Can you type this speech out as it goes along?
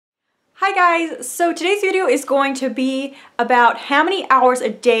Hi guys! So today's video is going to be about how many hours a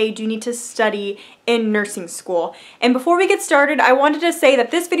day do you need to study in nursing school. And before we get started, I wanted to say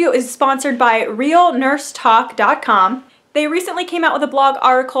that this video is sponsored by realnursetalk.com. They recently came out with a blog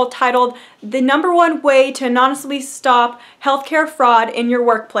article titled "The #1 Way to Anonymously Stop Healthcare Fraud in Your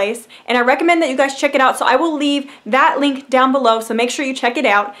Workplace," and I recommend that you guys check it out, so I will leave that link down below, so make sure you check it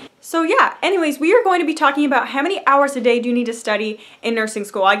out. So yeah, anyways, we are going to be talking about how many hours a day do you need to study in nursing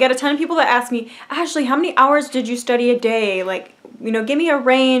school. I get a ton of people that ask me, Ashley, how many hours did you study a day? Like, you know, give me a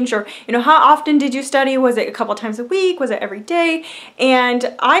range, or, you know, how often did you study? Was it a couple times a week? Was it every day?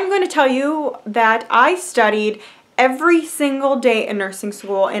 And I'm going to tell you that I studied every single day in nursing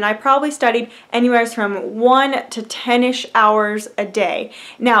school, and I probably studied anywhere from 1 to 10-ish hours a day.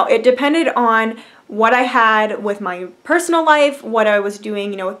 Now, it depended on what I had with my personal life, what I was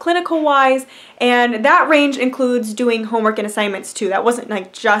doing, you know, clinical wise, and that range includes doing homework and assignments too. That wasn't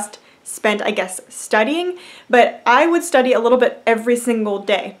like just spent, I guess, studying, but I would study a little bit every single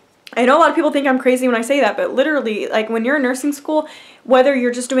day. I know a lot of people think I'm crazy when I say that, but literally, like, when you're in nursing school, whether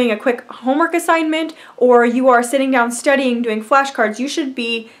you're just doing a quick homework assignment or you are sitting down studying, doing flashcards, you should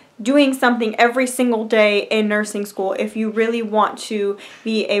be doing something every single day in nursing school if you really want to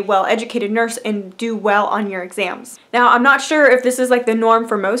be a well-educated nurse and do well on your exams. Now, I'm not sure if this is like the norm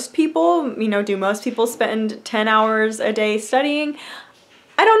for most people. You know, do most people spend 10 hours a day studying?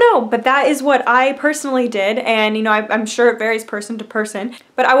 I don't know, but that is what I personally did, and you know, I'm sure it varies person to person,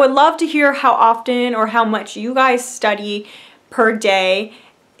 but I would love to hear how often or how much you guys study per day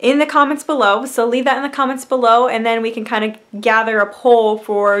in the comments below. So leave that in the comments below, and then we can kind of gather a poll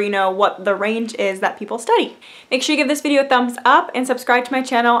for, you know, what the range is that people study. Make sure you give this video a thumbs up and subscribe to my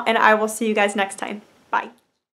channel, and I will see you guys next time. Bye.